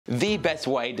The best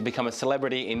way to become a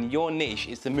celebrity in your niche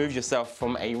is to move yourself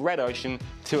from a red ocean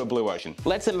to a blue ocean.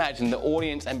 Let's imagine the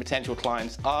audience and potential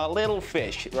clients are little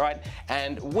fish, right?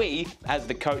 And we, as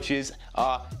the coaches,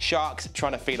 are sharks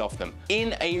trying to feed off them.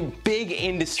 In a big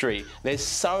industry, there's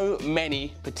so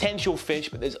many potential fish,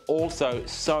 but there's also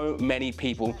so many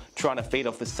people trying to feed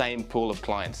off the same pool of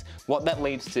clients. What that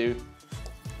leads to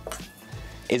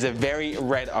is a very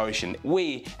red ocean.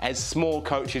 We, as small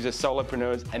coaches, as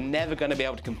solopreneurs, are never gonna be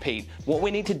able to compete. What we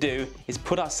need to do is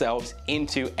put ourselves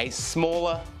into a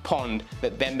smaller pond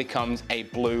that then becomes a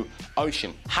blue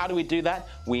ocean. How do we do that?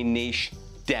 We niche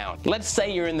down. Let's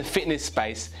say you're in the fitness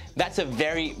space. That's a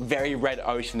very, very red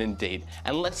ocean indeed.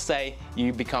 And let's say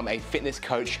you become a fitness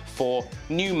coach for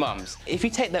new mums. If you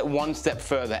take that one step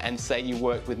further and say you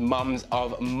work with mums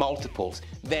of multiples,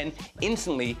 then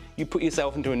instantly you put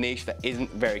yourself into a niche that isn't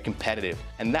very competitive.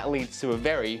 And that leads to a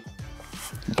very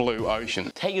blue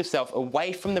ocean. Take yourself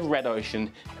away from the red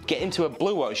ocean, get into a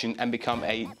blue ocean and become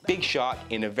a big shark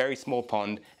in a very small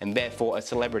pond and therefore a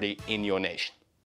celebrity in your niche.